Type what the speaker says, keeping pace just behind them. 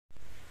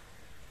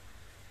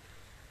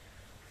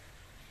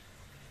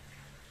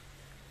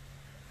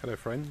Hello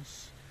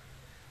friends,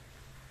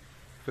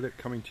 Philip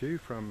coming to you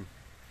from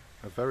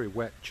a very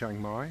wet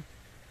Chiang Mai,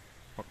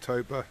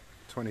 October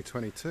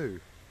 2022.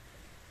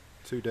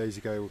 2 days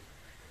ago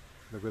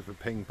the River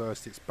Ping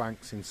burst its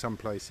banks in some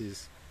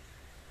places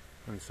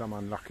and some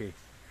unlucky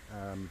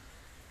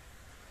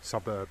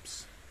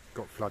suburbs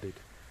got flooded.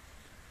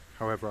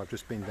 However, I've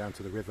just been down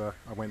to the river.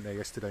 I went there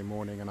yesterday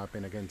morning and I've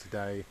been again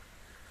today,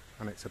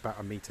 and it's about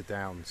a metre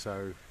down,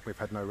 so we've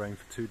had no rain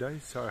for 2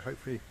 days, so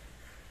hopefully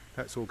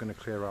that's all going to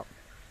clear up.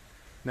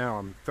 Now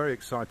I'm very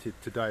excited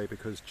today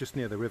because just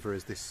near the river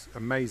is this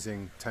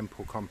amazing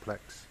temple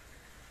complex,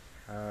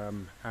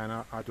 and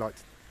I'd like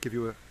to give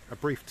you a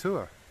brief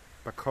tour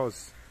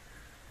because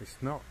it's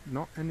not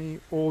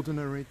any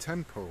ordinary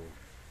temple.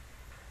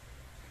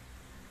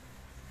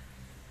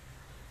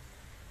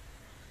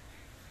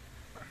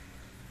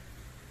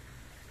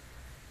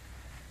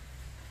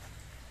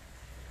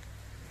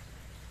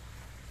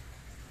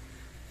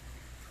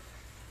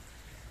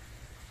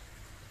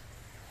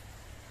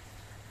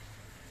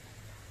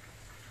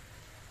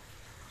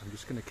 I'm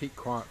just going to keep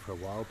quiet for a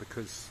while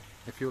because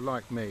if you're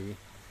like me,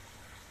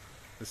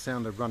 the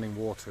sound of running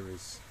water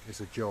is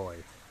a joy.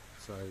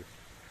 So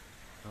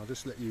I'll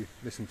just let you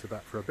listen to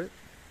that for a bit.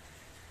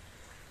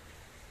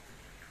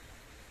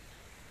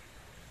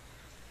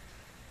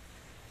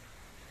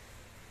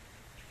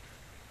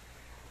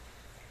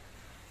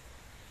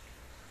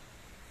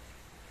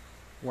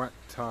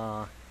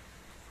 Tha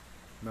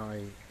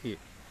Mai It.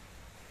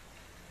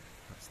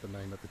 That's the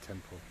name of the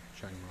temple,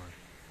 Chiang Mai.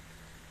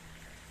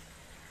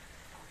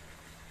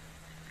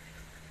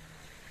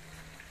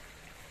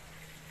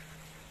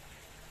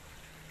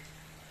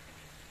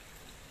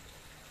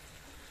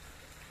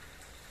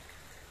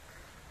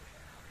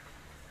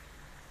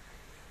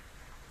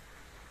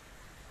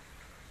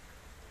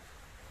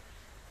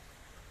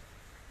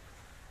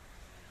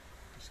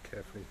 Just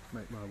carefully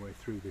make my way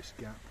through this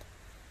gap.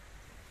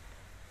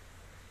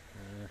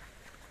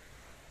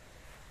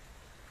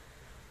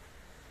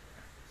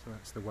 So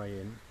that's the way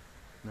in.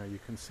 Now you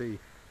can see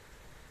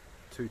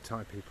two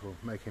Thai people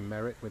making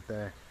merit with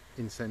their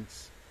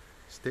incense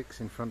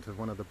sticks in front of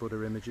one of the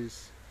Buddha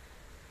images.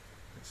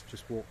 Let's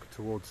just walk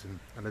towards them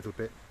a little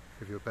bit,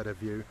 give you a better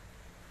view.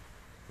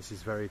 This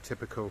is very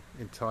typical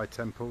in Thai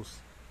temples.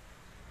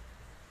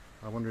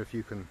 I wonder if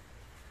you can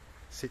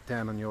sit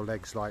down on your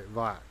legs like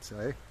that,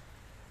 eh?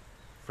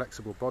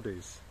 Flexible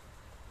bodies.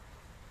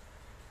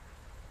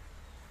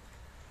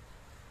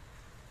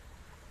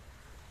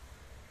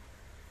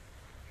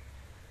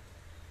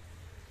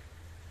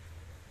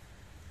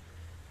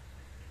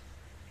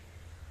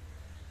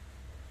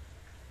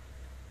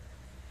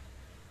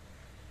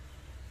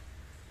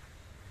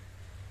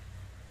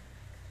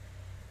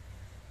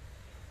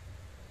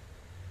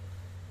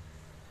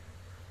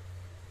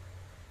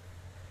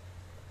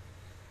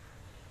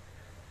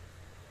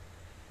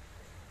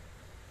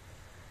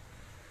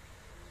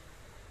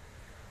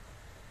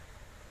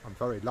 I'm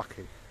very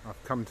lucky.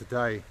 I've come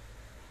today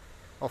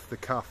off the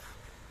cuff,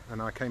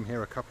 and I came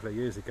here a couple of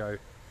years ago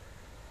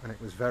and it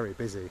was very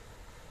busy.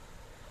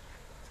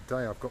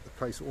 Today I've got the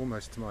place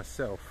almost to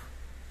myself.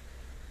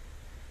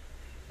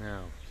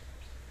 Now,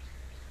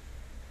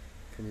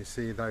 can you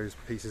see those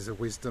pieces of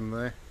wisdom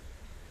there?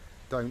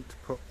 Don't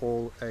put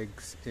all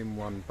eggs in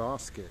one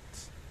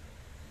basket.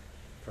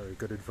 Very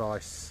good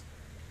advice.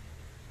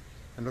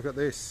 And look at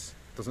this.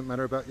 Doesn't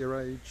matter about your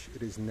age,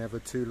 it is never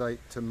too late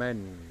to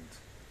mend.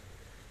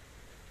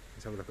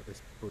 Let's have a look at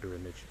this Buddha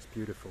image. It's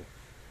beautiful.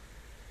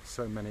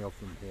 So many of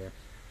them here.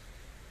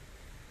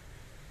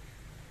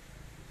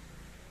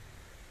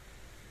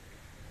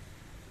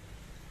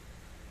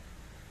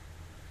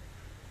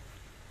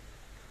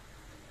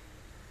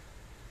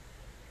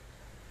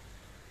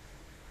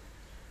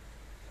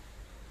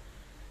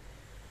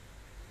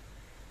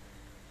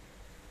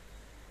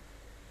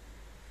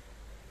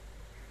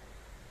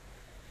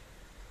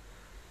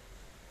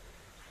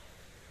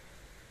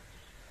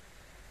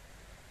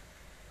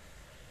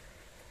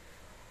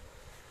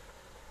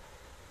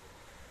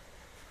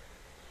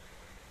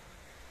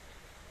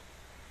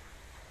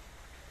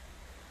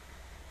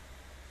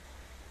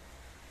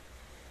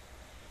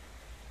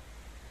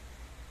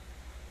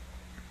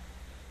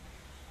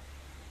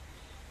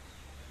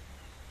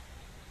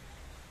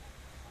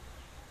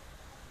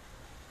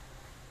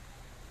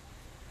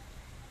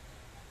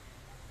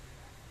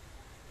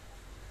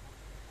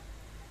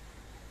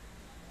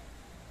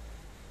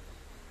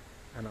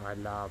 And I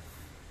love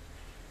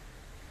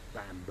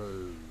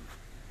bamboo.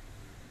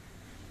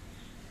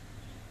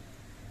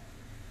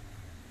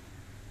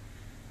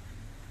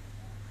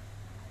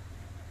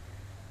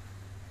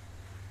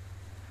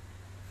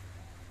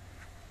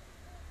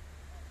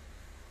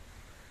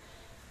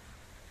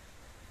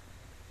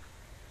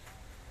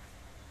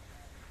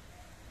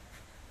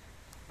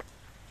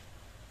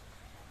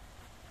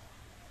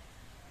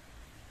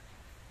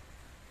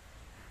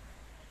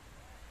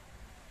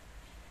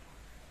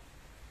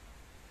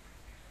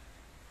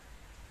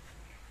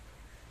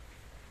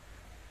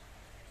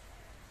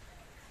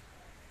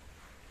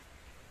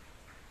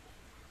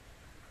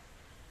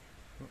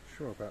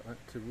 sure about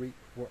that. To reap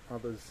what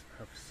others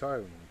have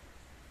sown.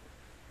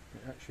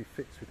 It actually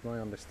fits with my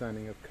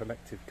understanding of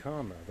collective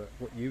karma, that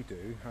what you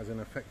do has an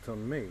effect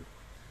on me,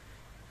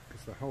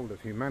 because the whole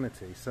of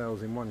humanity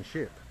sails in one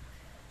ship.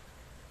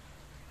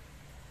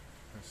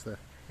 That's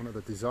one of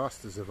the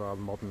disasters of our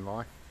modern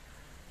life,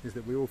 is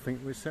that we all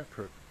think we're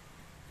separate.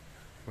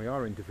 We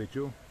are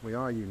individual, we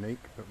are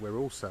unique, but we're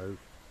also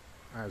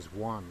as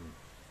one.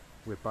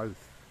 We're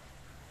both.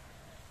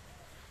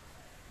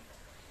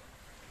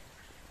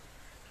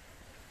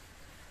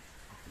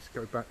 Let's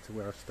go back to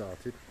where I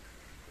started,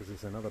 because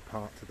there's another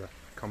part to the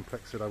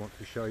complex that I want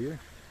to show you.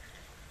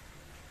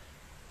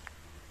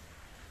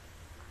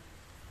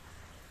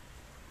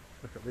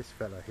 Look at this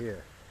fella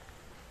here.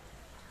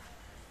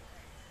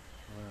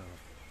 Wow.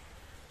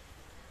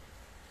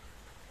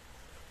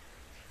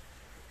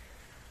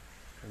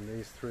 And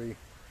these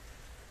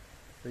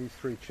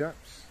three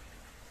chaps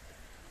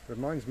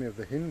reminds me of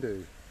the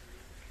Hindu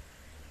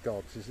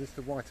gods. Is this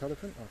the white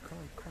elephant? I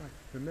can't quite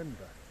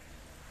remember.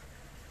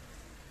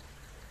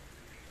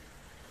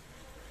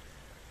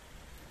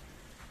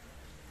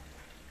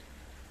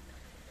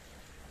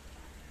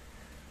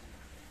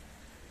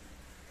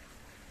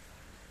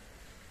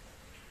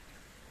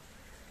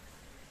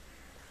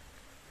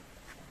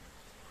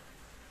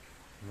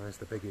 And there's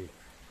the biggie.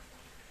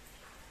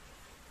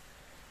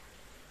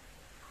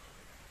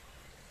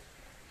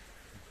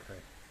 Okay.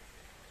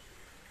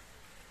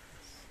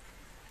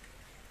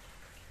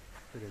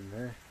 Bit in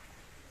there.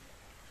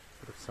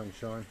 Bit of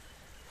sunshine.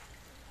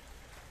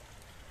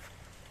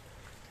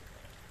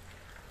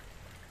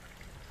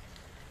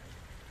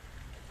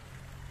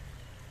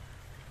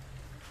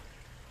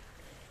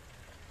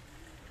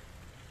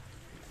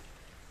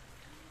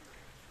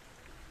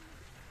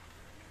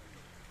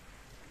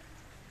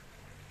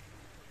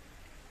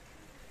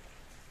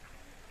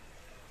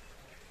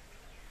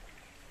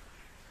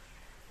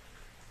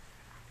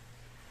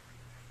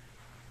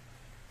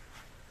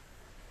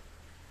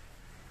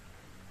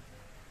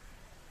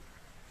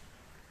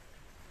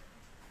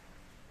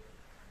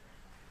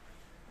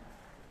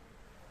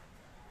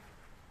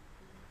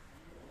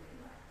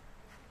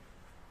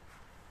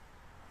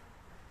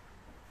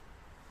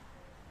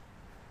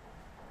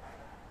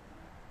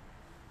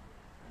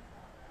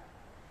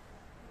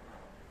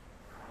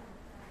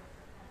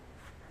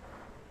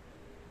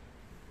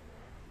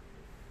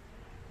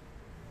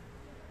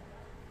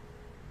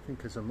 I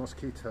think there's a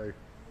mosquito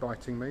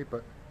biting me,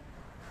 but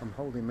I'm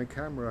holding my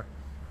camera.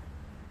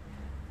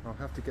 I'll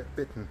have to get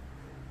bitten.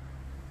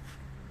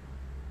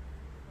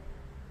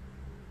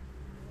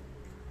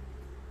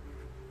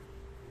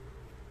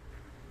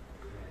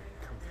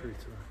 Come through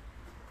to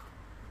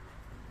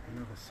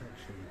another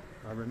section.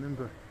 I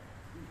remember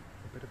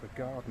a bit of a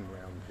garden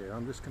round here.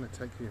 I'm just going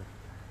to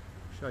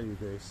show you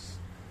this,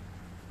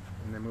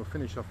 and then we'll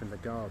finish off in the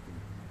garden.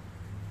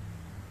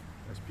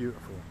 It's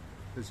beautiful.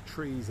 There's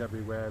trees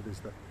everywhere,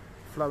 there's the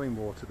flowing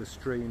water, the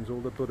streams, all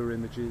the Buddha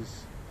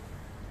images,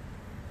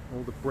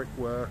 all the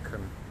brickwork,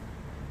 and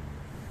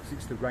because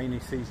it's the rainy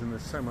season,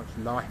 there's so much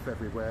life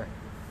everywhere.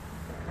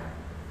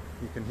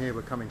 You can hear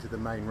we're coming to the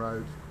main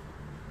road.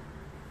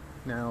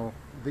 Now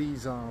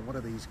these are, what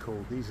are these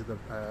called? These are the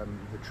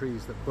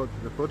trees that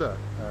the Buddha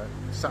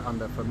sat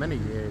under for many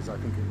years, I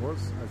think it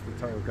was, as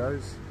the tale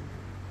goes.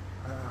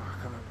 I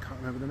can't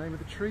remember the name of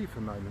the tree for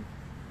a moment.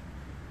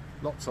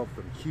 Lots of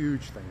them,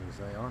 huge things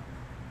they are.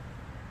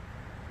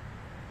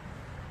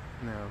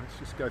 Now let's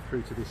just go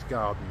through to this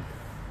garden.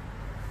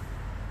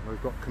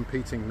 We've got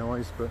competing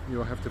noise, but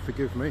you'll have to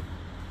forgive me.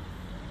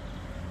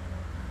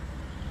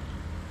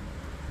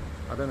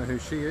 I don't know who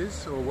she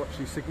is or what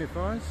she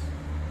signifies,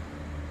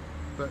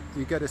 but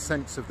you get a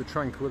sense of the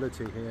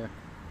tranquility here.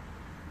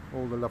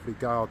 All the lovely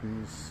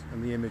gardens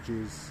and the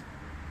images,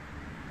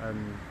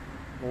 and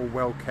all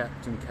well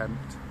kept and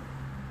kempt,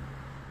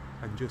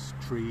 and just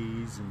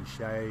trees and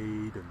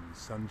shade and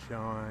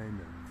sunshine,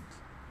 and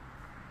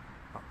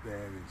up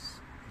there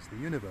is the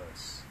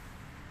universe.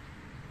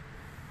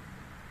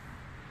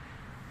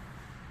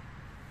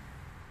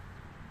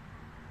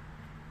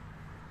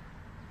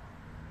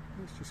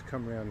 Let's just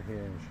come around here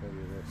and show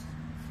you this.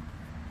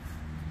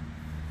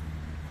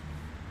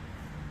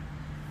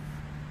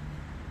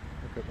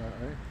 Look at that,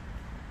 eh?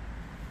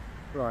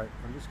 Right,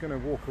 I'm just going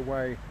to walk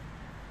away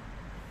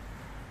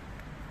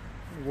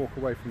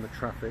from the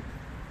traffic,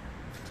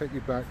 take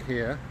you back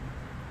here,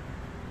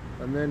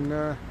 and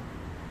then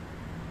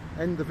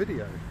end the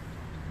video.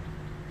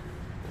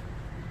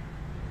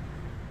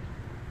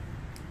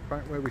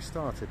 Back where we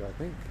started, I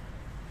think.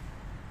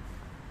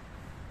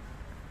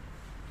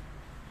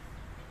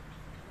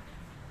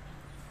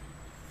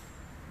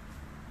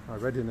 I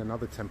read in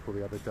another temple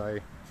the other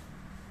day,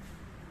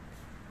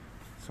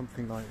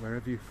 something like,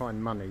 wherever you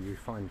find money, you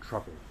find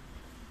trouble.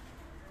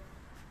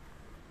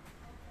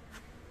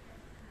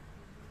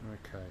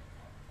 Okay.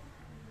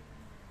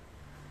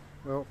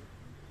 Well,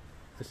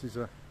 this is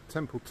a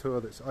temple tour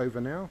that's over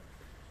now,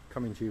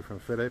 coming to you from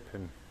Phillip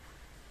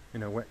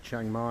in a wet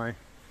Chiang Mai.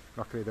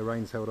 Luckily the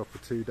rain's held off for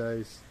 2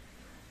 days.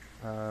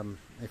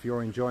 If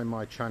you're enjoying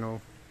my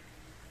channel,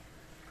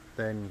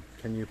 then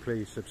can you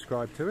please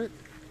subscribe to it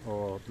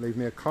or leave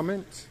me a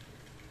comment.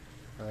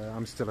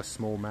 I'm still a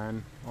small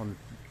man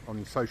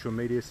on social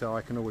media, so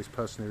I can always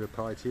personally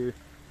reply to you.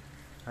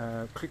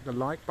 Click the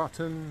like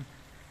button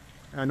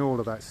and all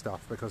of that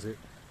stuff, because it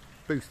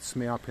boosts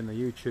me up in the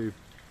YouTube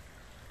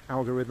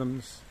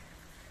algorithms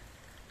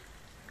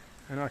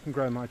and I can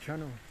grow my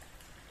channel.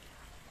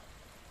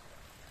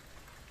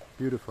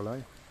 Beautiful,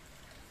 eh?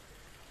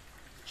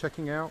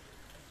 Checking out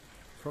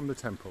from the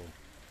temple.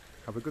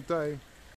 Have a good day.